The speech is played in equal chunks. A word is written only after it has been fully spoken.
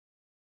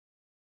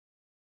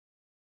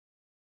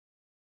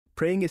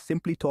Praying is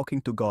simply talking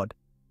to God.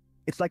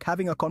 It's like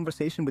having a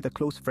conversation with a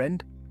close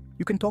friend.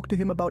 You can talk to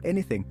him about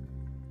anything.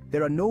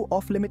 There are no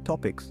off-limit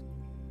topics.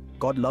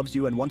 God loves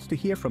you and wants to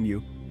hear from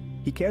you.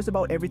 He cares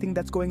about everything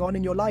that's going on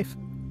in your life.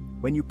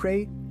 When you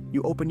pray,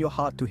 you open your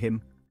heart to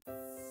him.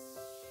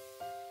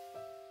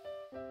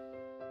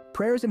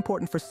 Prayer is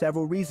important for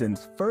several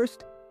reasons.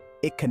 First,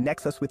 it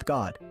connects us with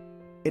God.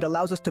 It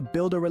allows us to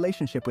build a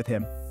relationship with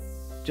him.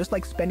 Just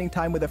like spending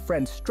time with a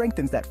friend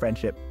strengthens that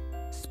friendship,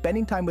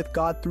 spending time with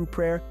God through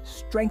prayer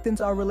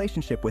strengthens our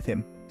relationship with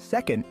him.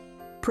 Second,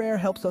 prayer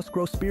helps us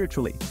grow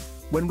spiritually.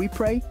 When we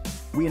pray,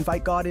 we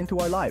invite God into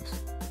our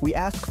lives. We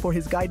ask for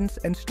his guidance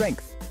and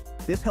strength.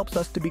 This helps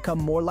us to become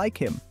more like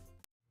him.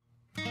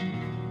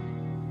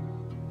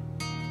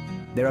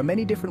 There are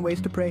many different ways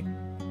to pray.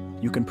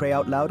 You can pray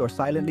out loud or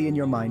silently in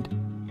your mind.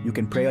 You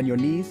can pray on your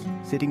knees,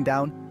 sitting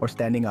down, or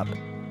standing up.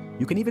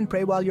 You can even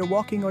pray while you're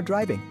walking or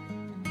driving.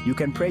 You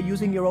can pray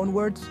using your own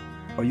words,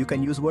 or you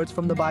can use words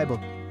from the Bible.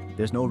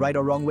 There's no right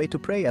or wrong way to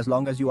pray as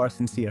long as you are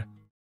sincere.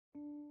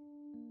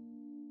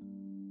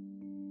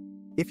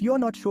 If you're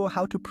not sure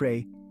how to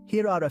pray,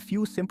 here are a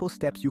few simple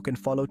steps you can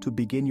follow to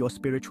begin your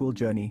spiritual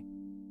journey.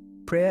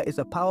 Prayer is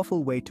a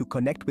powerful way to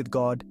connect with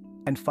God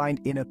and find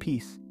inner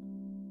peace.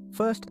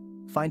 First,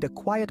 find a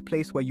quiet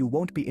place where you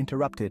won't be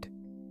interrupted.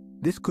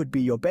 This could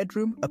be your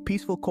bedroom, a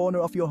peaceful corner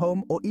of your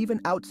home, or even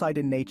outside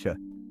in nature.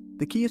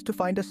 The key is to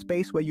find a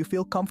space where you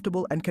feel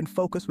comfortable and can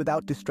focus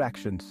without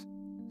distractions.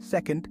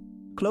 Second,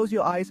 close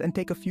your eyes and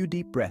take a few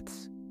deep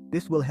breaths.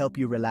 This will help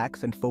you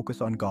relax and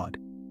focus on God.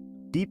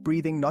 Deep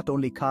breathing not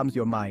only calms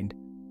your mind,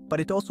 but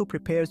it also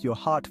prepares your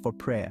heart for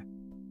prayer.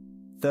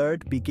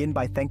 Third, begin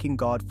by thanking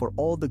God for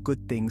all the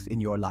good things in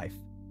your life.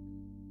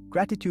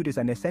 Gratitude is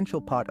an essential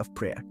part of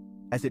prayer,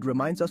 as it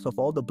reminds us of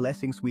all the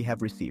blessings we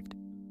have received.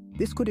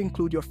 This could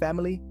include your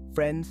family,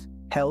 friends,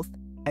 health,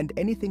 and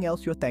anything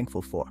else you're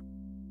thankful for.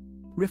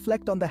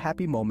 Reflect on the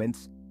happy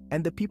moments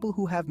and the people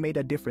who have made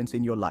a difference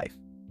in your life.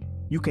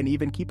 You can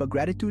even keep a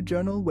gratitude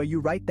journal where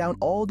you write down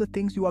all the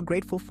things you are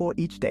grateful for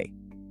each day.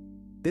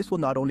 This will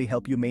not only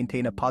help you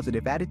maintain a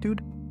positive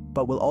attitude,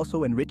 but will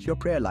also enrich your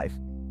prayer life.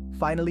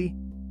 Finally,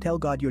 tell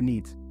God your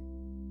needs.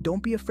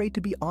 Don't be afraid to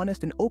be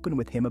honest and open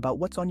with him about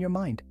what's on your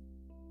mind.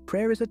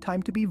 Prayer is a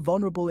time to be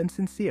vulnerable and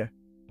sincere.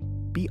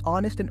 Be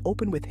honest and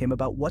open with him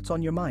about what's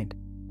on your mind.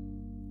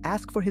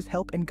 Ask for his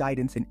help and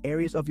guidance in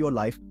areas of your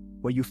life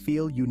where you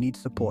feel you need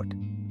support.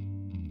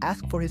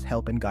 Ask for his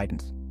help and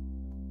guidance.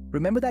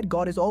 Remember that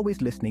God is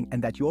always listening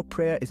and that your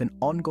prayer is an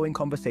ongoing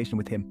conversation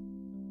with him.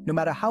 No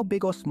matter how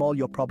big or small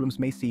your problems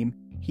may seem,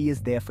 he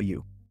is there for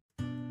you.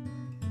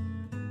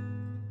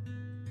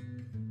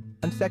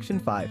 And Section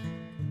 5.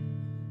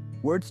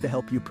 Words to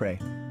help you pray.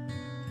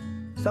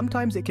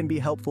 Sometimes it can be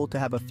helpful to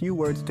have a few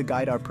words to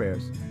guide our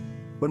prayers.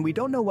 When we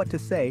don't know what to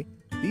say,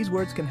 these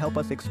words can help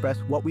us express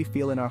what we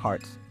feel in our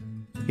hearts.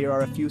 Here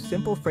are a few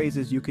simple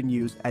phrases you can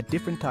use at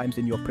different times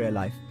in your prayer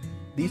life.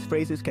 These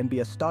phrases can be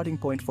a starting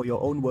point for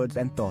your own words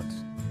and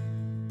thoughts.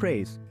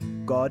 Praise.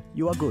 God,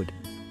 you are good.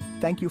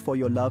 Thank you for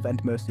your love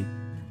and mercy.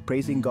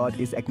 Praising God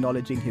is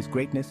acknowledging his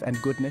greatness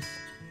and goodness,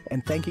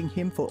 and thanking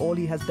him for all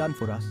he has done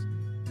for us.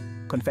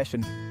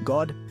 Confession.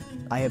 God,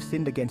 I have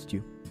sinned against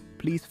you.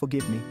 Please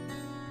forgive me.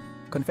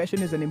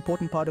 Confession is an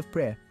important part of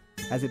prayer,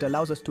 as it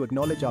allows us to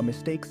acknowledge our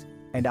mistakes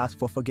and ask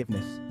for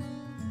forgiveness.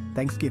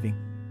 Thanksgiving.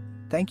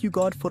 Thank you,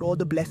 God, for all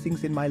the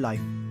blessings in my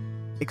life.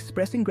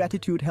 Expressing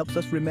gratitude helps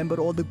us remember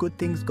all the good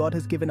things God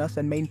has given us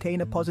and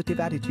maintain a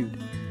positive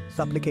attitude.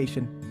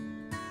 Supplication.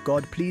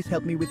 God, please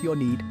help me with your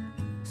need.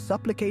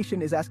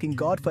 Supplication is asking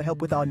God for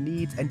help with our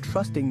needs and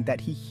trusting that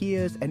he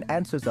hears and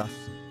answers us.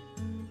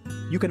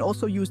 You can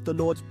also use the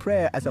Lord's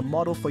Prayer as a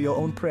model for your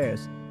own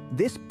prayers.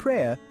 This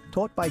prayer,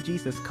 taught by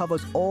Jesus,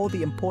 covers all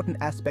the important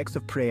aspects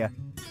of prayer.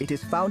 It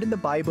is found in the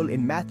Bible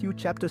in Matthew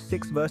chapter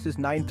 6 verses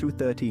 9 through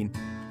 13.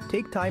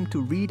 Take time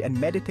to read and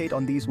meditate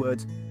on these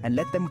words and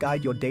let them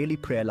guide your daily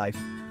prayer life.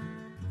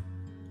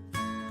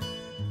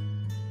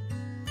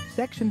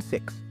 Section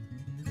 6.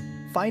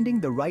 Finding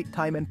the right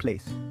time and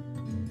place.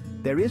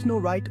 There is no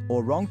right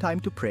or wrong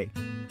time to pray.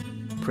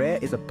 Prayer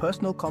is a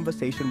personal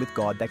conversation with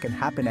God that can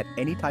happen at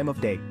any time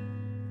of day.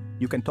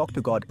 You can talk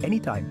to God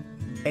anytime,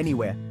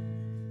 anywhere.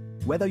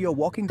 Whether you're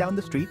walking down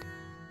the street,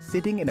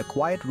 sitting in a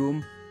quiet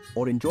room,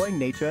 or enjoying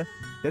nature,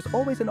 there's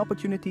always an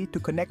opportunity to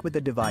connect with the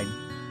divine.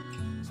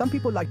 Some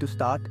people like to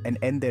start and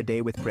end their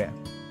day with prayer.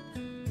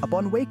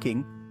 Upon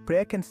waking,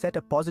 prayer can set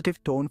a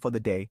positive tone for the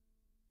day,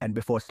 and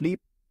before sleep,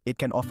 it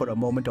can offer a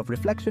moment of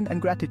reflection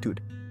and gratitude.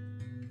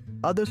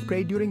 Others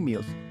pray during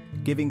meals,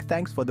 giving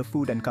thanks for the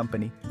food and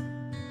company.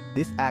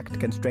 This act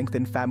can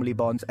strengthen family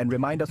bonds and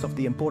remind us of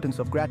the importance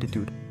of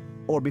gratitude,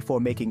 or before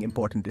making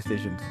important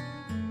decisions.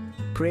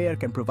 Prayer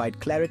can provide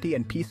clarity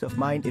and peace of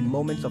mind in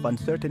moments of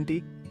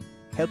uncertainty,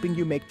 helping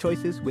you make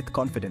choices with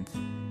confidence.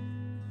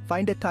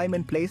 Find a time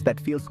and place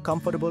that feels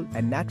comfortable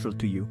and natural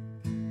to you.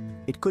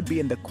 It could be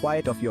in the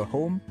quiet of your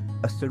home,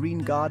 a serene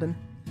garden,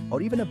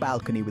 or even a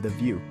balcony with a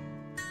view.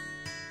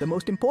 The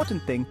most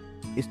important thing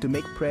is to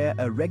make prayer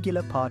a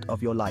regular part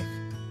of your life.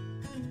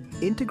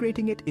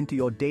 Integrating it into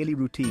your daily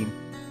routine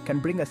can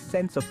bring a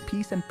sense of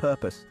peace and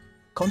purpose,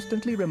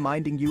 constantly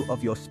reminding you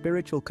of your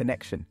spiritual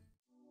connection.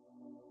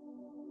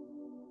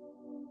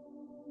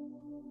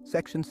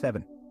 Section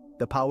 7.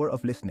 The power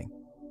of listening.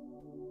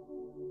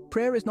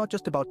 Prayer is not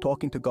just about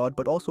talking to God,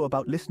 but also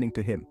about listening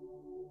to Him.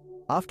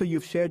 After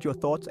you've shared your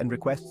thoughts and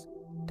requests,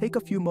 take a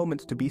few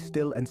moments to be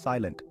still and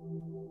silent.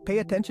 Pay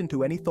attention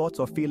to any thoughts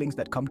or feelings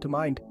that come to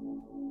mind.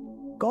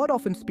 God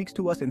often speaks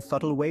to us in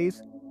subtle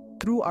ways,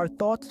 through our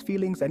thoughts,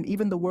 feelings, and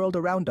even the world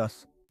around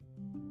us.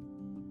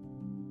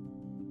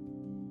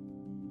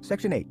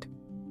 Section 8.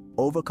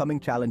 Overcoming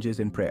challenges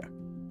in prayer.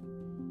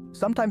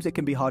 Sometimes it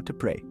can be hard to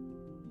pray.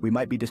 We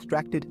might be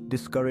distracted,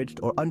 discouraged,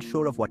 or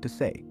unsure of what to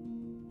say.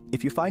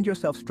 If you find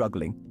yourself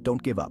struggling,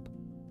 don't give up.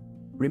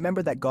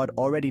 Remember that God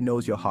already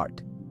knows your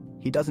heart.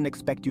 He doesn't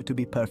expect you to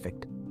be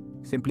perfect.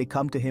 Simply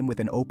come to Him with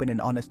an open and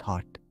honest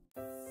heart.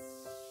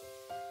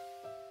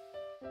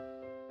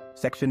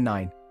 Section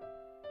 9.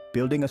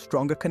 Building a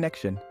stronger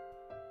connection.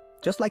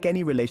 Just like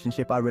any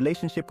relationship, our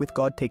relationship with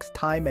God takes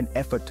time and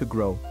effort to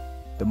grow.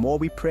 The more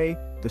we pray,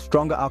 the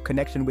stronger our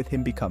connection with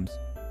Him becomes.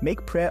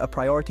 Make prayer a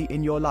priority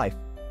in your life.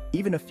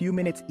 Even a few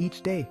minutes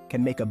each day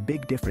can make a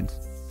big difference.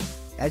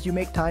 As you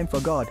make time for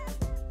God,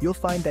 you'll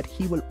find that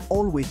He will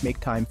always make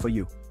time for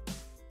you.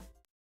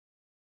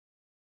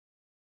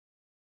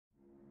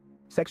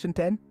 Section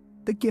 10.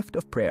 The gift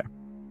of prayer.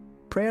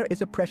 Prayer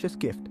is a precious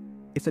gift.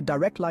 It's a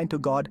direct line to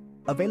God,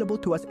 available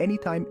to us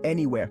anytime,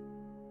 anywhere.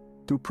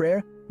 Through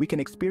prayer, we can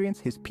experience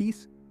His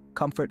peace,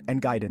 comfort,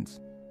 and guidance.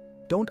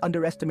 Don't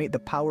underestimate the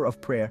power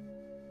of prayer.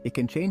 It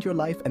can change your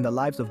life and the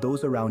lives of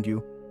those around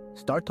you.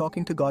 Start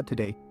talking to God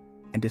today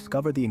and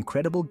discover the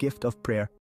incredible gift of prayer.